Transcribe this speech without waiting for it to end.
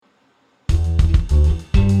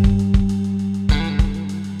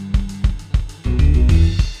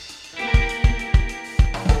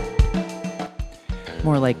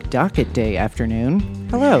like Docket Day afternoon.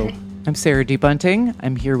 Hello, I'm Sarah D. Bunting.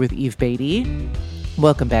 I'm here with Eve Beatty.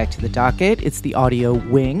 Welcome back to the Docket. It's the audio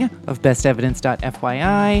wing of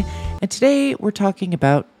bestevidence.fyi. And today we're talking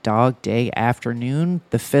about Dog Day Afternoon,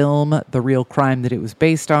 the film, the real crime that it was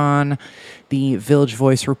based on, the Village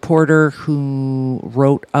Voice reporter who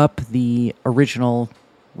wrote up the original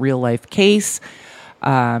real-life case.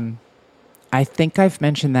 I think I've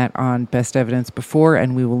mentioned that on Best Evidence before,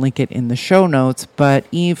 and we will link it in the show notes. But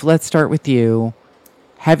Eve, let's start with you.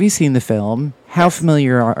 Have you seen the film? How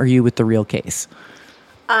familiar are you with the real case?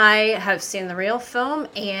 I have seen the real film,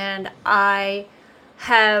 and I'm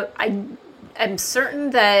certain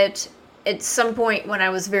that at some point when I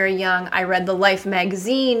was very young, I read the Life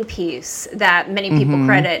magazine piece that many people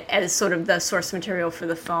credit as sort of the source material for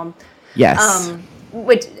the film. Yes.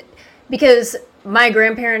 Because my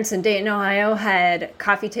grandparents in Dayton, Ohio had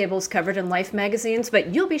coffee tables covered in Life magazines, but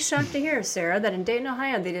you'll be shocked to hear, Sarah, that in Dayton,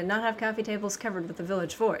 Ohio, they did not have coffee tables covered with the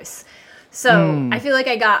Village Voice. So I feel like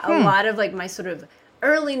I got a lot of like my sort of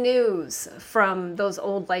early news from those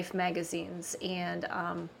old Life magazines. And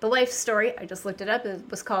the Life story, I just looked it up, it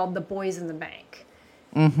was called The Boys in the Bank.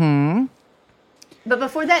 Mm-hmm. But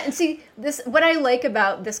before that, and see, what I like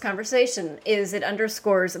about this conversation is it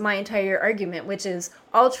underscores my entire argument, which is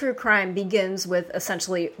all true crime begins with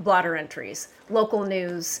essentially blotter entries, local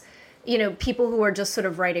news, people who are just sort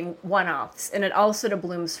of writing one-offs, and it all sort of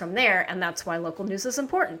blooms from there, and that's why local news is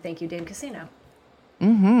important. Thank you, Dane Casino.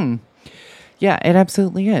 Mm-hmm. Yeah, it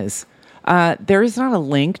absolutely is. There is not a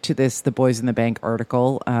link to this The Boys in the Bank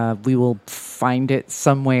article. We will find it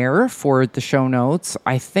somewhere for the show notes.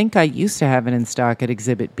 I think I used to have it in stock at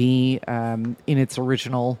Exhibit B in its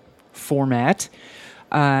original format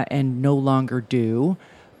and no longer do.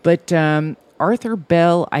 But Arthur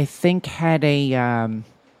Bell, I think, had a...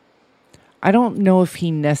 I don't know if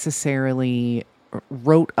he necessarily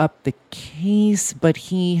wrote up the case, but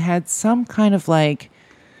he had some kind of like...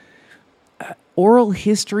 oral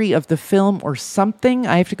history of the film or something.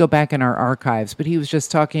 I have to go back in our archives, but he was just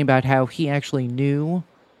talking about how he actually knew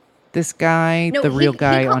this guy, real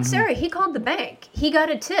guy. Sarah, he called the bank. He got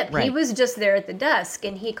a tip. Right. He was just there at the desk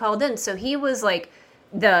and he called in. So he was like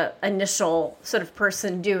the initial sort of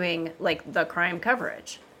person doing like the crime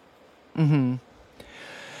coverage. Mm-hmm.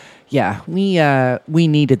 Yeah, we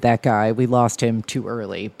needed that guy. We lost him too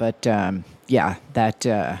early, but that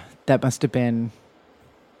must have been,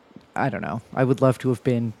 I don't know. I would love to have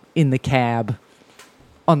been in the cab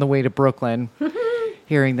on the way to Brooklyn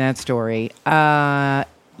hearing that story. It's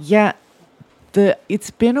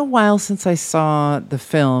been a while since I saw the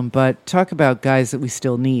film, but talk about guys that we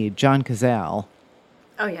still need. John Cazale.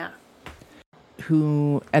 Oh, yeah.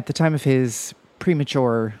 Who, at the time of his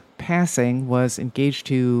premature passing, was engaged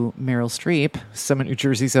to Meryl Streep, some New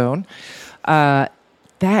Jersey's own.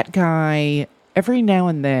 That guy, every now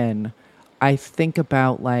and then, I think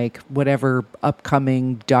about like whatever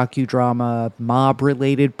upcoming docudrama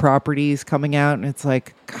mob-related properties coming out, and it's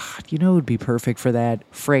like, God, it would be perfect for that.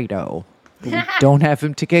 Fredo. We don't have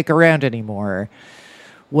him to kick around anymore.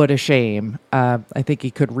 What a shame. I think he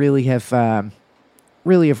could really have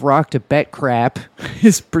rocked a bet crap.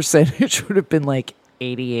 His percentage would have been like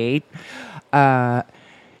 88.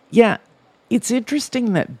 It's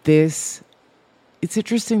interesting that this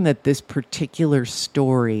particular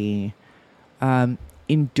story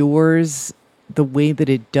endures the way that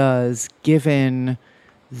it does, given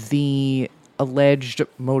the alleged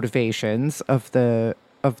motivations of the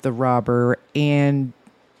robber and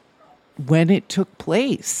when it took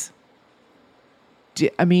place. Do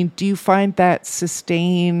you find that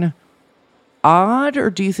sustain odd,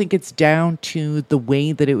 or do you think it's down to the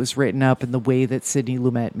way that it was written up and the way that Sidney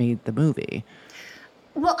Lumet made the movie?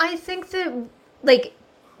 Well, I think that like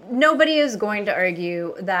nobody is going to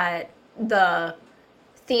argue that the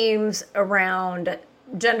themes around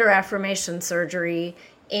gender affirmation surgery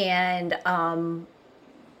and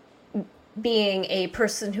being a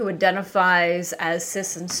person who identifies as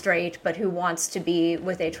cis and straight but who wants to be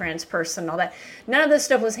with a trans person, all that, none of this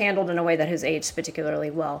stuff was handled in a way that has aged particularly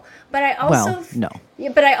well. But I also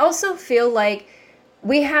But I also feel like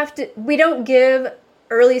we don't give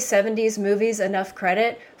early 70s movies enough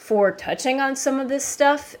credit for touching on some of this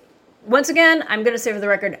stuff. Once again, I'm going to say for the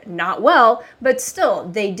record, not well, but still,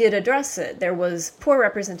 they did address it. There was poor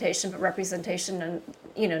representation, but representation, and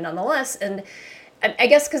nonetheless. And I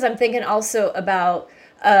guess because I'm thinking also about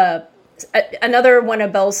another one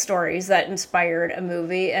of Belle's stories that inspired a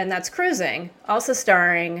movie, and that's Cruising, also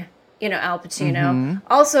starring, Al Pacino.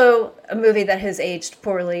 Also a movie that has aged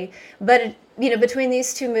poorly, but between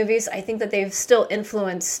these two movies, I think that they've still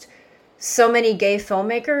influenced so many gay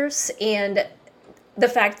filmmakers, and the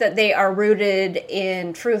fact that they are rooted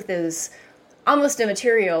in truth is almost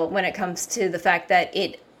immaterial when it comes to the fact that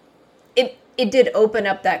it did open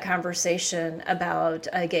up that conversation about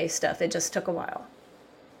gay stuff. It just took a while.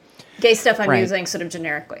 Gay stuff I'm using sort of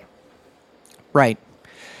generically. Right.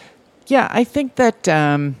 Yeah, I think that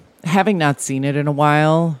having not seen it in a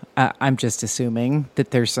while, I'm just assuming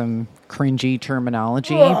that there's some cringy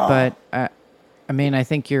terminology. Ugh. But, I mean, I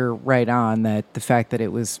think you're right on that the fact that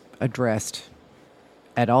it was addressed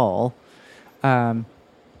at all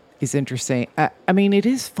is interesting. I mean, it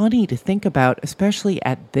is funny to think about, especially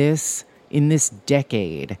in this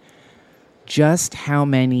decade, just how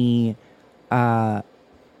many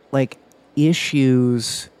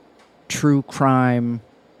issues, true crime,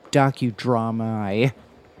 docudrama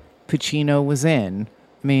Pacino was in.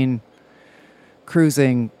 I mean,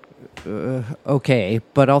 Cruising, okay,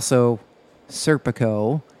 but also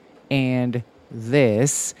Serpico and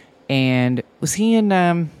this, and was he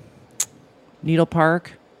in Needle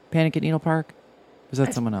Park? Panic at Needle Park? Was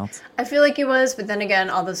that someone else? I feel like he was, but then again,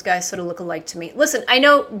 all those guys sort of look alike to me. Listen, I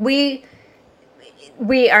know we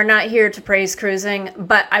are not here to praise Cruising,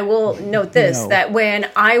 but I will note this, that when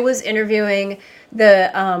I was interviewing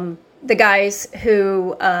the guys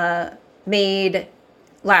who made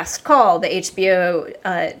Last Call, the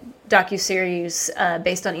HBO docuseries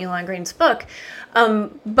based on Elon Green's book,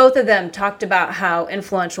 both of them talked about how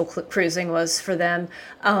influential Cruising was for them.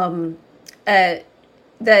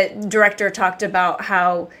 The director talked about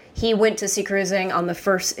how he went to see Cruising on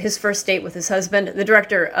his first date with his husband. The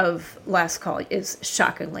director of Last Call is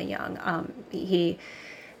shockingly young. He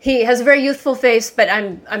has a very youthful face, but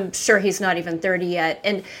I'm sure he's not even 30 yet.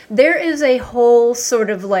 And there is a whole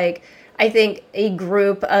sort of I think a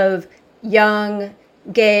group of young,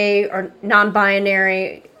 gay or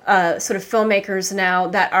non-binary sort of filmmakers now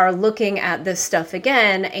that are looking at this stuff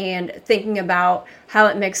again and thinking about how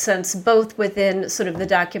it makes sense both within sort of the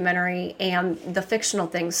documentary and the fictional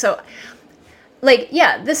things. So,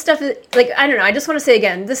 this stuff is, I don't know, I just want to say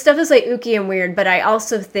again, this stuff is ooky and weird, but I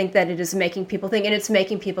also think that it is making people think, and it's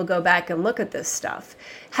making people go back and look at this stuff.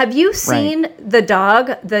 Have you seen The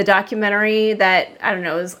Dog, the documentary that, I don't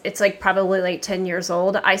know, it's probably 10 years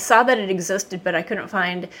old? I saw that it existed, but I couldn't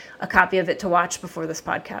find a copy of it to watch before this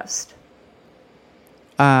podcast.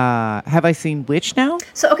 Have I seen which now?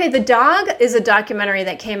 So, okay, The Dog is a documentary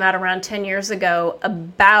that came out around 10 years ago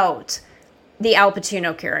about the Al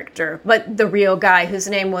Pacino character, but the real guy whose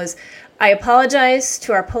name was, I apologize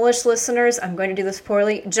to our Polish listeners, I'm going to do this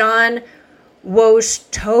poorly, John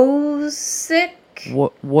Wojtowicz?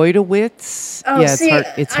 Wojtowicz? Oh, yeah, see,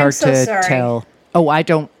 it's hard to tell. Oh, I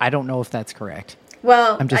don't know if that's correct.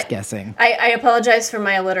 Well, I'm just guessing. I apologize for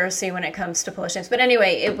my illiteracy when it comes to Polish names. But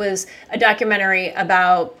anyway, it was a documentary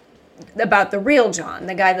about the real John,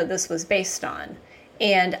 the guy that this was based on.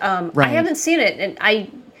 And I haven't seen it, and I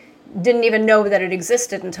didn't even know that it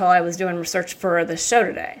existed until I was doing research for this show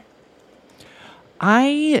today.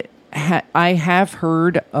 I have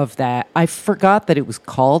heard of that. I forgot that it was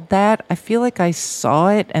called that. I feel like I saw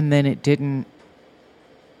it and then it didn't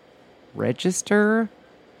register.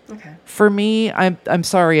 Okay. For me, I'm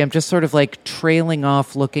sorry. I'm just sort of trailing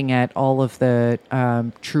off, looking at all of the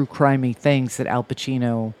true crimey things that Al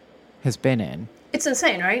Pacino has been in. It's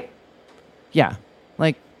insane, right? Yeah,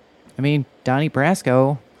 Donnie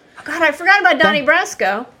Brasco. Oh God, I forgot about Donnie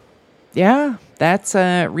Brasco. Yeah, that's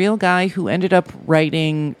a real guy who ended up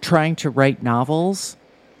trying to write novels,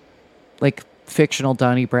 fictional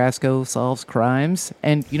Donnie Brasco solves crimes.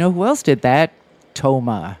 And you know who else did that?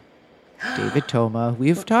 Toma. David Toma.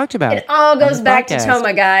 We've talked about it. It all goes back to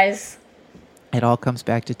Toma, guys. It all comes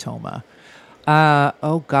back to Toma.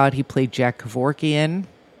 Oh God, he played Jack Kevorkian.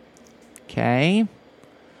 Okay.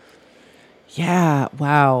 Yeah,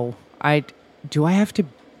 wow. Do I have to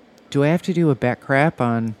do a back crap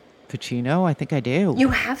on Pacino? I think I do. You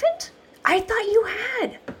haven't? I thought you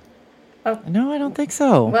had. Oh. No, I don't think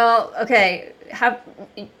so. Well, okay.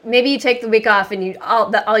 Maybe you take the week off and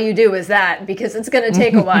all you do is that, because it's going to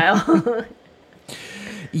take a while.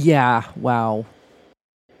 Yeah, wow.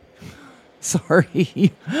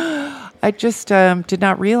 Sorry. I just did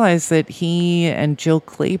not realize that he and Jill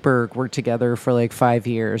Clayburgh were together for 5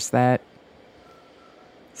 years. That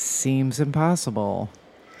seems impossible.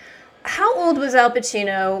 How old was Al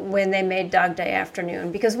Pacino when they made Dog Day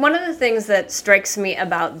Afternoon? Because one of the things that strikes me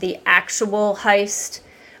about the actual heist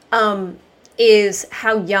is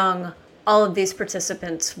how young all of these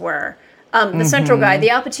participants were. The central guy, the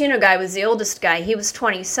Al Pacino guy, was the oldest guy. He was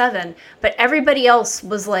 27, but everybody else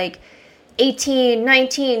was 18,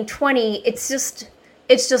 19, 20. It's just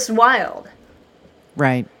wild.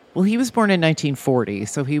 Right. Well, he was born in 1940,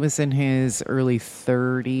 so he was in his early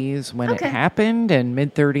 30s when it happened and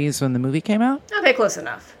mid-30s when the movie came out. Okay, close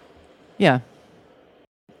enough. Yeah.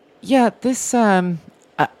 Yeah, this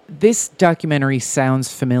documentary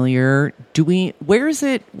sounds familiar. Where is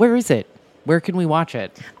it? Where can we watch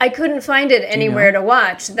it? I couldn't find it anywhere to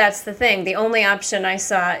watch. That's the thing. The only option I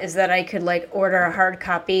saw is that I could like order a hard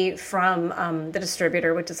copy from the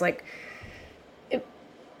distributor, which is like,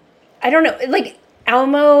 I don't know, like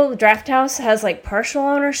Alamo Drafthouse has like partial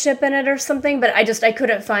ownership in it or something, but I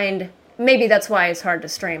couldn't find. Maybe that's why it's hard to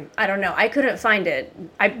stream. I don't know. I couldn't find it.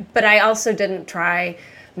 But I also didn't try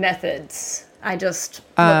Methods. I just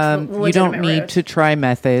you don't need to try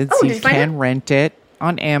Methods. Oh, you can rent it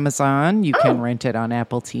on Amazon. You can rent it on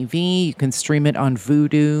Apple TV. You can stream it on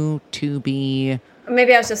Vudu, Tubi.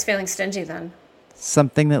 Maybe I was just feeling stingy then.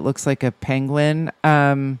 Something that looks like a penguin.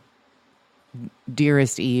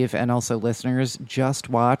 Dearest Eve, and also listeners,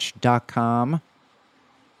 justwatch.com.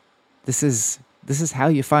 This is how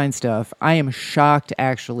you find stuff. I am shocked,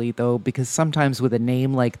 actually, though, because sometimes with a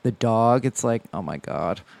name like The Dog, it's like, oh my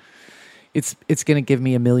God. It's going to give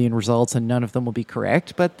me a million results, and none of them will be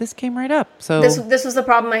correct, but this came right up. So this was the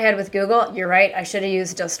problem I had with Google. You're right. I should have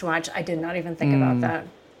used Just Watch. I did not even think about that.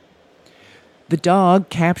 The Dog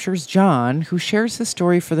captures John, who shares his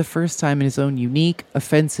story for the first time in his own unique,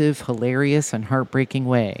 offensive, hilarious, and heartbreaking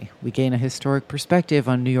way. We gain a historic perspective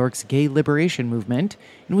on New York's gay liberation movement,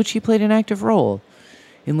 in which he played an active role.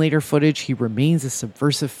 In later footage, he remains a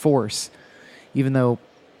subversive force, even though,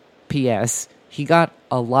 P.S., he got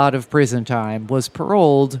a lot of prison time, was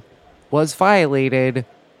paroled, was violated,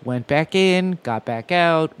 went back in, got back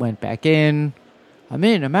out, went back in. I'm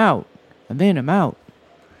in, I'm out. I'm in, I'm out.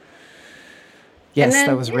 Yes,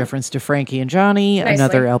 that was a reference to Frankie and Johnny,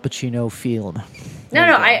 another Al Pacino film. No,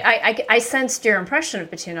 I sensed your impression of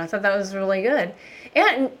Pacino. I thought that was really good.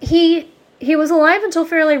 And he was alive until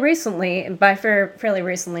fairly recently. By fairly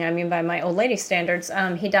recently, I mean by my old lady standards.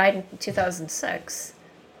 He died in 2006.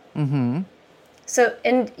 Mm-hmm. So,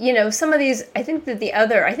 and, some of these, I think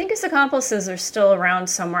his accomplices are still around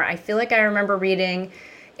somewhere. I feel like I remember reading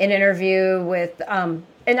an interview with, and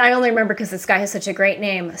I only remember because this guy has such a great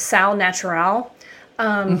name, Sal Natural.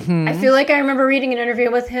 I feel like I remember reading an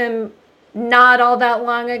interview with him not all that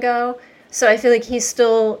long ago. So I feel like he's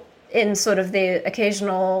still in sort of the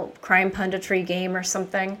occasional crime punditry game or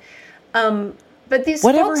something. But these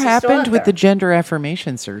whatever happened with the gender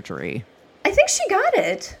affirmation surgery? I think she got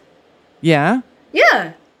it. Yeah?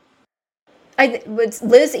 Yeah.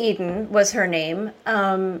 Liz Eden was her name.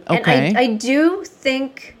 And I do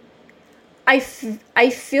think, I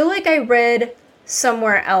feel like I read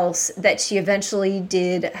somewhere else that she eventually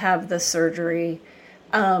did have the surgery.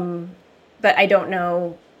 But I don't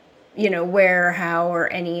know, where, how,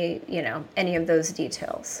 or any of those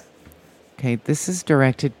details. Okay, this is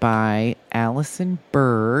directed by Allison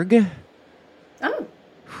Berg. Oh.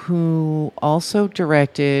 Who also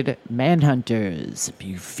directed Manhunters,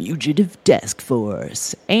 Fugitive Task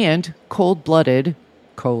Force, and Cold-Blooded,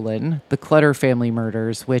 The Clutter Family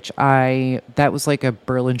Murders, which that was like a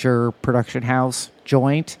Berlinger production house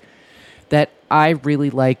joint that I really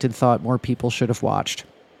liked and thought more people should have watched.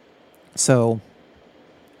 So,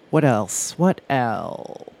 what else?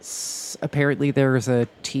 Apparently there's a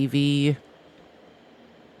TV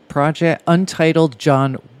project, Untitled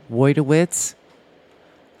John Wojtowicz.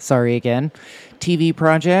 Sorry again. TV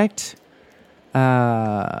project.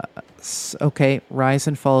 Okay. Rise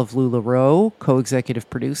and Fall of LuLaRoe, co-executive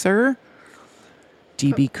producer.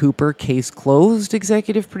 D.B. Cooper, case closed,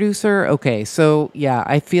 executive producer. Okay, so yeah,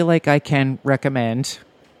 I feel like I can recommend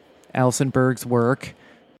Alison Berg's work.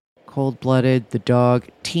 Cold-Blooded, The Dog,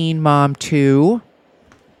 Teen Mom 2.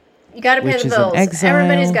 You got to pay the bills.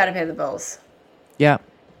 Everybody's got to pay the bills. Yeah.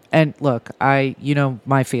 And look,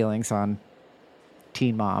 my feelings on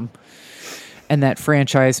Teen Mom, and that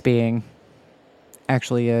franchise being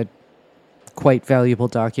actually a quite valuable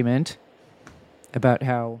document about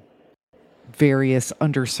how various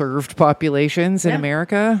underserved populations in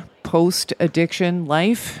America post-addiction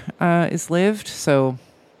life is lived. So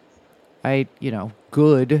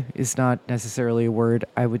good is not necessarily a word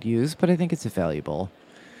I would use, but I think it's a valuable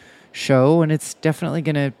show, and it's definitely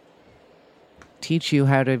going to teach you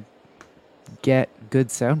how to get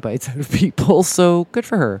good sound bites out of people, so good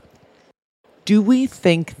for her. Do we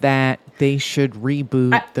think that they should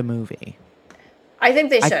reboot the movie? I think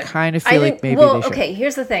they should. I kind of feel like maybe they should. Okay,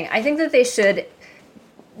 here's the thing. I think that they should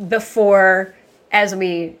before, as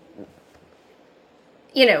we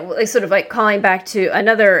sort of like calling back to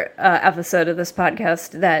another episode of this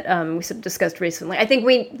podcast that we sort of discussed recently. I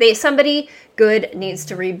think somebody good needs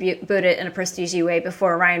to reboot it in a prestige way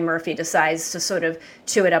before Ryan Murphy decides to sort of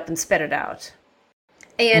chew it up and spit it out.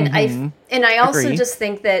 And I also Agree. just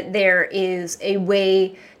think that there is a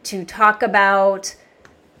way to talk about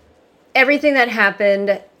everything that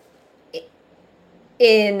happened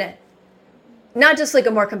in not just like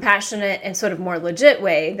a more compassionate and sort of more legit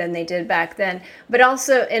way than they did back then, but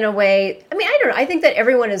also in a way, I mean, I don't know. I think that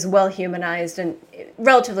everyone is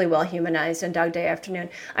relatively well humanized in Dog Day Afternoon.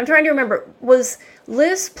 I'm trying to remember, was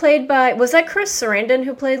that Chris Sarandon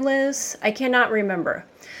who played Liz? I cannot remember.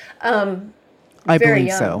 I very believe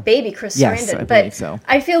young, so. baby Chris Yes, Sarandon. I believe so.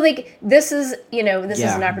 I feel like this is an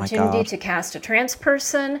my opportunity God. to cast a trans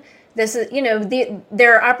person. This is,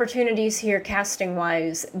 there are opportunities here casting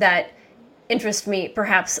wise that interest me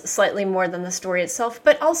perhaps slightly more than the story itself,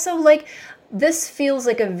 but also like this feels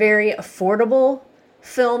like a very affordable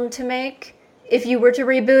film to make if you were to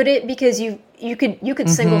reboot it, because you could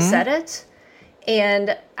single set it,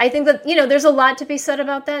 and I think that there's a lot to be said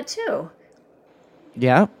about that too.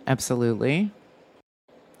 Yeah, absolutely.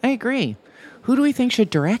 I agree. Who do we think should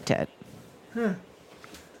direct it?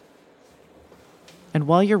 And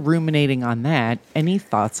while you're ruminating on that, any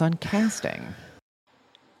thoughts on casting?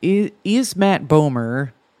 Is Matt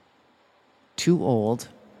Bomer too old?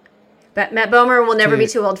 But Matt Bomer will never be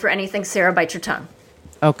too old for anything. Sarah, bite your tongue.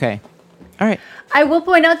 Okay. All right. I will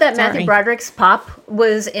point out that Sorry. Matthew Broderick's pop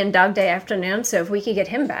was in Dog Day Afternoon, so if we could get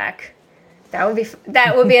him back, that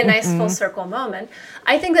would be a nice full circle moment.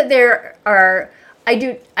 I think that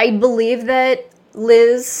I believe that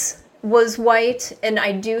Liz was white, and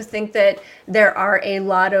I do think that there are a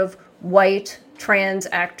lot of white trans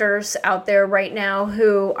actors out there right now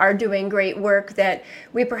who are doing great work that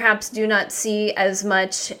we perhaps do not see as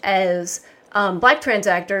much as black trans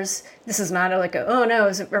actors. This is not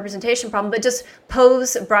it's a representation problem, but just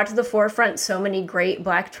Pose brought to the forefront so many great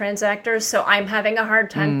black trans actors. So I'm having a hard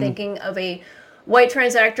time thinking of a white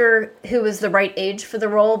trans actor who is the right age for the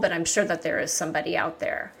role, but I'm sure that there is somebody out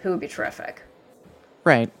there who would be terrific.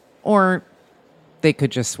 Right. Or they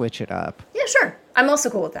could just switch it up. Yeah, sure. I'm also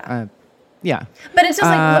cool with that. Yeah. But it's just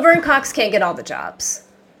like Laverne Cox can't get all the jobs.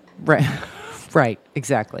 Right. Right.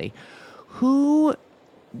 Exactly.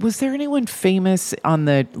 Was there anyone famous on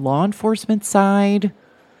the law enforcement side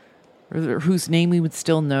or whose name we would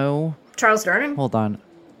still know? Charles Durning? Hold on.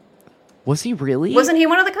 Was he really? Wasn't he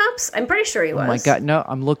one of the cops? I'm pretty sure he was. Oh my God. No,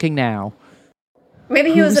 I'm looking now.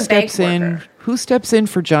 Maybe he was a bank worker. Who steps in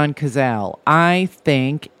for John Cazale? I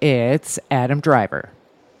think it's Adam Driver.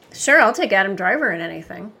 Sure, I'll take Adam Driver in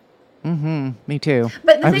anything. Me too.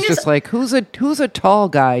 But the I thing was is, just like, who's a tall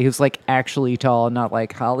guy who's like actually tall, not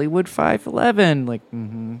like Hollywood 5'11"? Like,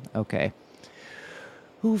 okay.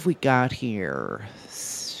 Who have we got here?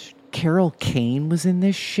 Carol Kane was in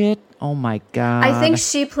this shit. Oh my God. I think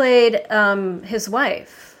she played his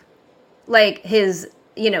wife, like his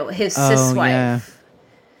cis wife. Yeah.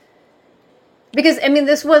 Because, I mean,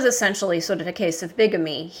 this was essentially sort of a case of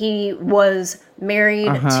bigamy. He was married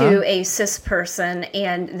to a cis person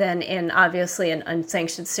and then in, obviously, an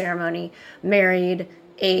unsanctioned ceremony, married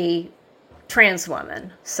a trans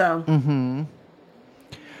woman. So.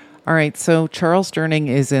 All right, so Charles Durning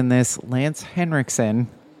is in this. Lance Henriksen.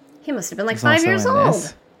 He must have been like is 5 also years in old.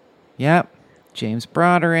 this. Yep. James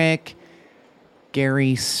Broderick,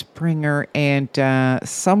 Gary Springer, and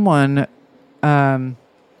someone...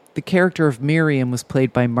 the character of Miriam was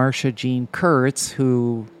played by Marsha Jean Kurtz,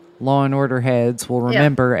 who Law and Order heads will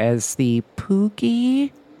remember as the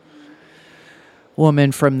Pookie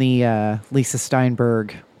woman from the Lisa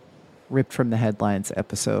Steinberg ripped from the headlines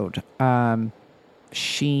episode.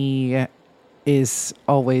 She is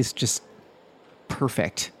always just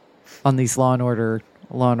perfect on these Law and Order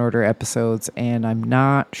episodes, and I'm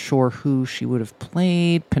not sure who she would have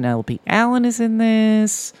played. Penelope Allen is in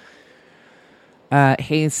this.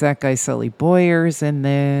 Hey, it's that guy Sully Boyer's in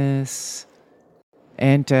this.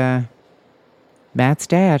 And Matt's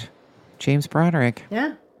dad, James Broderick.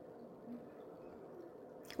 Yeah.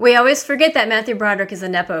 We always forget that Matthew Broderick is a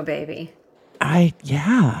Nepo baby.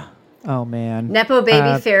 Yeah. Oh, man. Nepo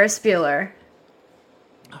baby Ferris Bueller.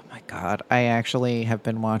 Oh, my God. I actually have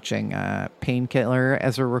been watching Painkiller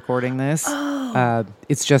as we're recording this. Oh.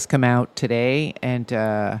 It's just come out today, and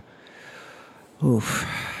oof.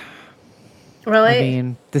 Really? I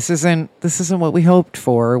mean, this isn't what we hoped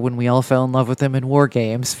for when we all fell in love with him in War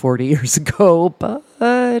Games 40 years ago,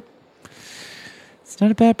 but it's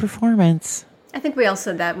not a bad performance. I think we all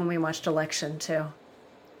said that when we watched Election, too.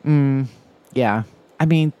 Yeah. I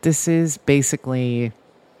mean, this is basically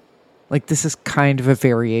Like, this is kind of a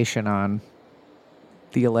variation on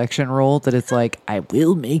the election role that it's like, I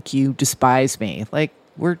will make you despise me. Like,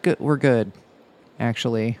 we're good,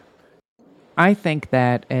 actually. I think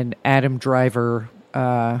that an Adam Driver,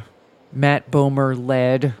 Matt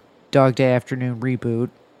Bomer-led Dog Day Afternoon reboot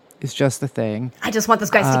is just the thing. I just want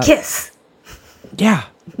those guys to kiss. Yeah.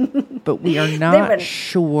 But we are not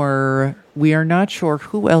sure. We are not sure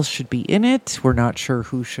who else should be in it. We're not sure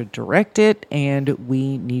who should direct it. And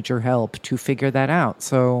we need your help to figure that out.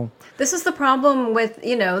 So this is the problem with,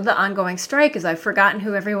 the ongoing strike is I've forgotten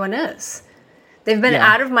who everyone is. They've been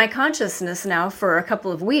out of my consciousness now for a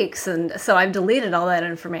couple of weeks. And so I've deleted all that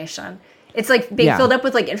information. It's like being filled up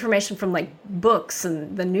with like information from like books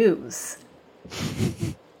and the news.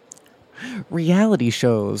 Reality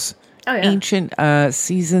shows. Oh, yeah. Ancient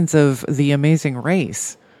seasons of The Amazing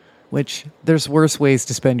Race, which there's worse ways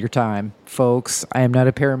to spend your time, folks. I am not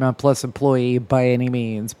a Paramount Plus employee by any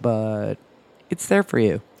means, but it's there for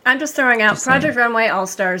you. I'm just throwing out Project Runway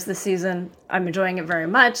All-Stars this season. I'm enjoying it very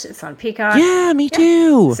much. It's on Peacock. Yeah, me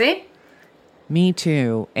too. See? Me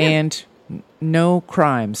too. Yeah. And no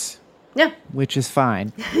crimes. Yeah. Which is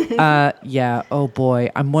fine. Oh boy.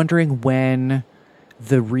 I'm wondering when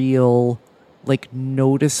the real, like,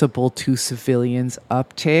 noticeable to civilians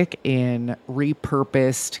uptick in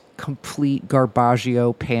repurposed, complete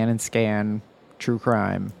Garbaggio pan and scan true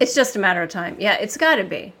crime. It's just a matter of time. Yeah, it's got to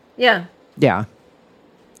be. Yeah. Yeah.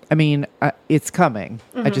 I mean, it's coming.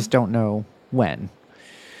 I just don't know when.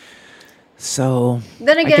 So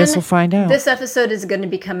then again, I guess we'll find out. This episode is going to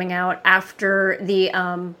be coming out after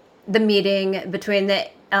the meeting between the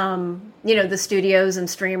the studios and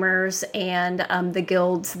streamers and the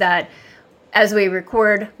guilds that, as we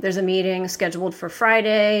record, there's a meeting scheduled for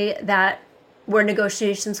Friday where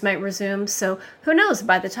negotiations might resume. So who knows?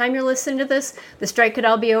 By the time you're listening to this, the strike could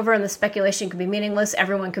all be over and the speculation could be meaningless.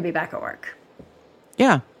 Everyone could be back at work.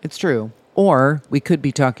 Yeah, it's true. Or we could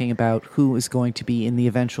be talking about who is going to be in the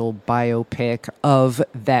eventual biopic of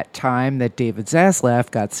that time that David Zaslav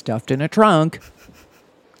got stuffed in a trunk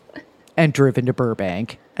and driven to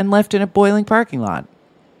Burbank and left in a boiling parking lot.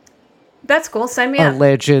 That's cool. Sign me up.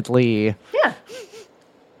 Allegedly. Yeah.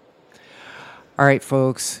 All right,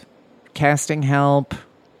 folks. Casting help,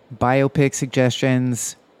 biopic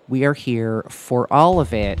suggestions. We are here for all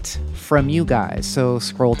of it from you guys. So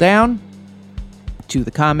scroll down to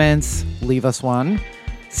the comments, leave us one,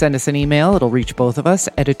 send us an email. It'll reach both of us,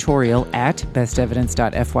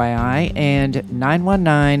 editorial@bestevidence.fyi and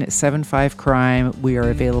 919-75-CRIME. We are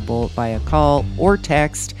available via call or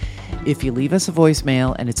text. If you leave us a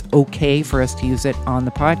voicemail and it's okay for us to use it on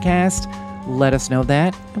the podcast, let us know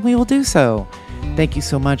that and we will do so. Thank you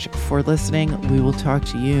so much for listening. We will talk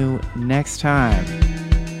to you next time.